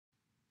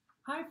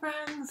Hi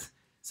friends!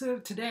 So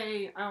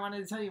today I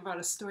wanted to tell you about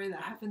a story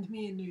that happened to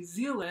me in New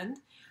Zealand.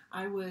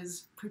 I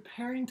was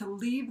preparing to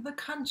leave the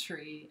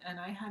country and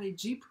I had a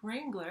Jeep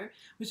Wrangler,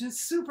 which is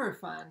super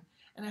fun,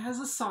 and it has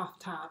a soft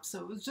top, so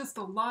it was just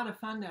a lot of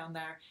fun down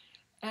there.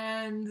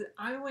 And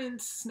I went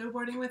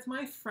snowboarding with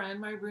my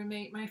friend, my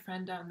roommate, my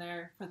friend down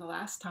there for the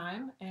last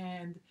time,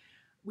 and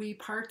we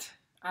parked.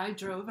 I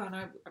drove and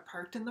I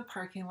parked in the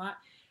parking lot.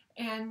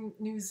 And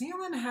New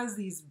Zealand has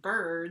these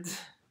birds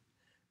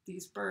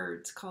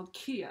called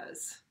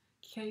keas,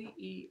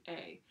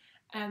 Kea.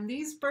 And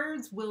these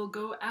birds will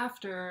go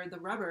after the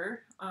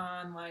rubber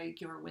on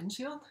like your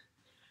windshield.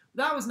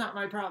 That was not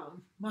my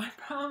problem. My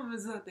problem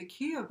is that the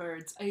Kia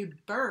birds, a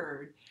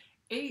bird,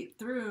 ate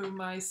through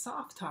my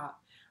soft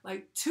top,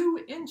 like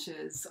 2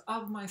 inches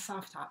of my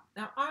soft top.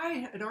 Now,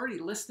 I had already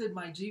listed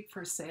my Jeep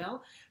for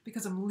sale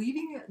because I'm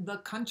leaving the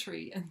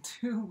country in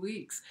 2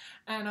 weeks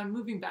and I'm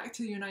moving back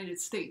to the United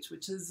States,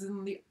 which is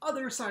in the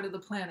other side of the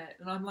planet.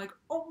 And I'm like,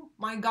 oh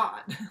my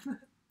God,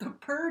 the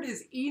bird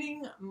is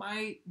eating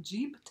my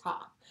Jeep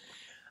top.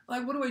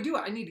 Like, what do?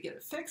 I need to get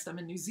it fixed. I'm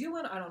in New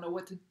Zealand. I don't know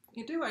what to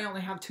do. I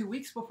only have 2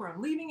 weeks before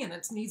I'm leaving and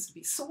it needs to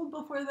be sold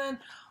before then.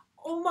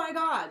 Oh my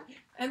God.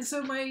 And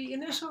so my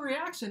initial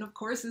reaction, of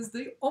course, is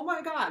oh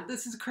my God,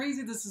 this is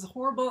crazy. This is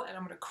horrible. And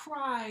I'm going to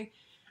cry.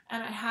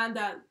 And I had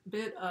that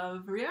bit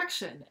of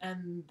reaction.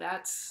 And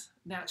that's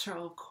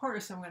natural. Of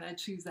course, I'm going to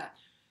choose that.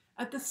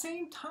 At the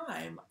same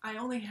time, I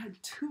only had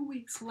 2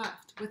 weeks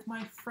left with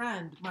my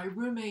friend, my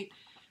roommate,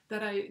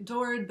 that I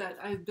adored, that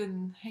I've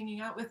been hanging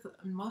out with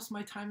most of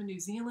my time in New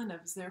Zealand. I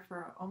was there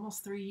for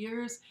almost 3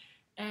 years.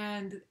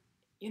 And,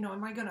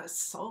 am I going to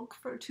sulk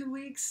for 2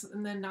 weeks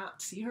and then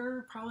not see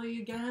her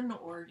probably again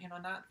or,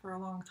 not for a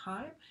long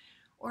time?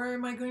 Or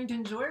am I going to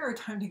enjoy our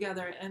time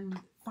together and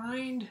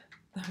find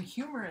the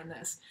humor in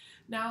this?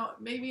 Now,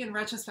 maybe in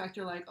retrospect,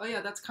 you're like, oh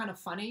yeah, that's kind of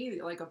funny.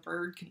 Like a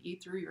bird can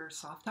eat through your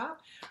soft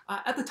top.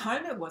 At the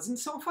time, it wasn't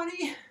so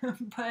funny,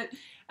 but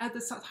at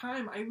the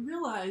time, I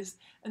realized,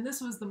 and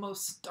this was the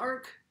most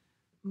stark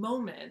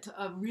moment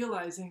of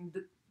realizing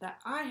that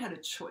I had a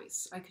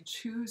choice. I could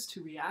choose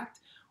to react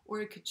or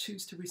I could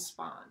choose to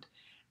respond.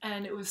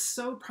 And it was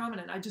so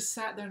prominent. I just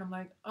sat there and I'm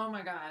like, oh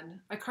my God.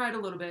 I cried a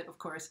little bit, of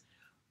course.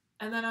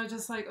 And then I was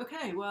just like,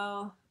 okay,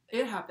 well,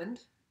 it happened.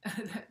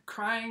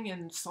 Crying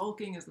and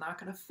sulking is not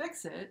going to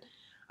fix it.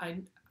 I,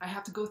 I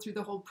have to go through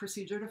the whole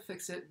procedure to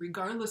fix it,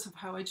 regardless of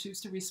how I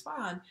choose to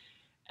respond.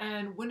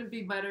 And wouldn't it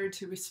be better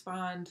to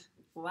respond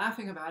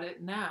laughing about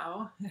it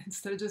now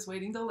instead of just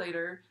waiting till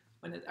later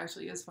when it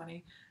actually is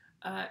funny?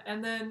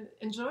 And then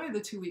enjoy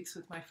the 2 weeks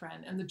with my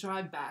friend and the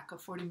drive back, a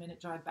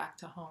 40-minute drive back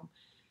to home.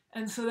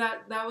 And so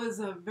that was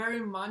a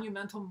very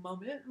monumental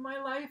moment in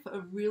my life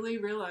of really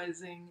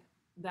realizing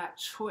that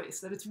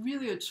choice, that it's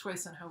really a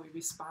choice on how we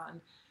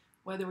respond.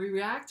 Whether we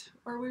react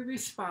or we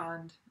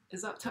respond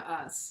is up to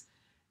us.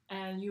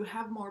 And you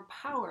have more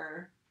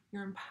power,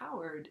 you're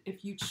empowered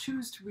if you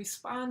choose to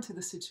respond to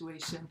the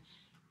situation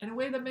in a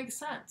way that makes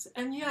sense.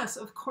 And yes,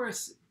 of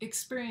course,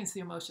 experience the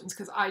emotions,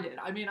 because I did.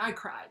 I mean, I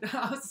cried.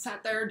 I was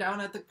sat there down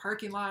at the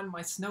parking lot,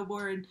 my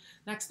snowboard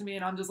next to me,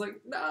 and I'm just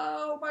like,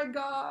 no, my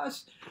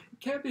gosh, it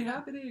can't be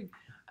happening.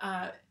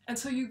 And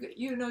so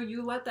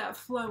you let that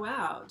flow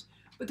out,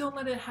 but don't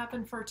let it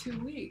happen for 2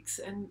 weeks,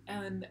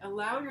 and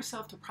allow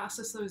yourself to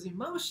process those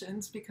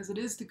emotions, because it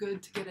is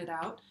good to get it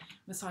out.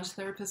 Massage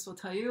therapists will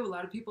tell you a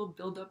lot of people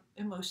build up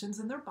emotions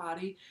in their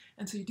body,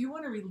 and so you do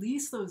want to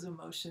release those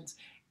emotions.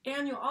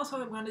 And you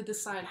also want to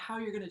decide how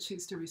you're going to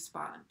choose to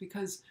respond,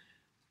 because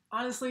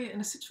honestly,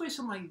 in a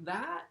situation like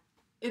that,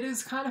 it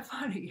is kind of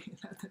funny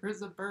that there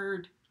is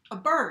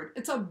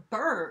it's a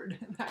bird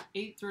that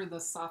ate through the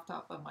soft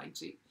top of my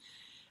Jeep.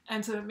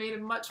 And so it made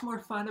it much more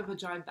fun of a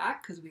drive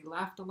back because we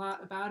laughed a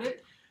lot about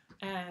it.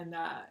 And,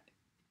 uh,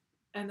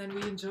 and then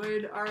we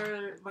enjoyed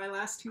my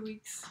last 2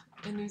 weeks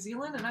in New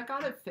Zealand, and I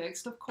got it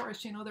fixed. Of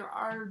course, there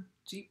are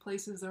Jeep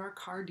places, there are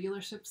car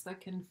dealerships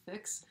that can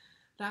fix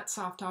that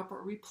soft top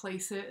or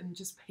replace it and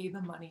just pay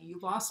the money. You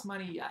lost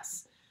money,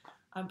 yes,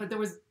 but there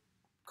was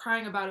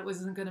crying about it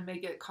wasn't going to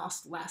make it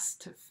cost less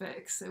to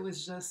fix. It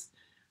was just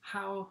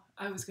how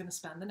I was going to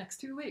spend the next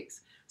 2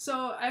 weeks.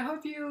 So I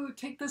hope you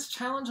take this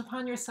challenge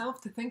upon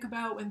yourself to think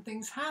about when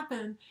things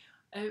happen.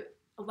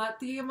 Let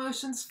the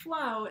emotions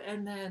flow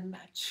and then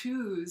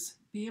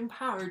be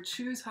empowered,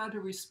 choose how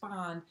to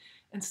respond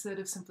instead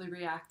of simply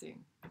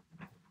reacting.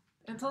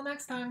 Until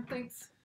next time, thanks.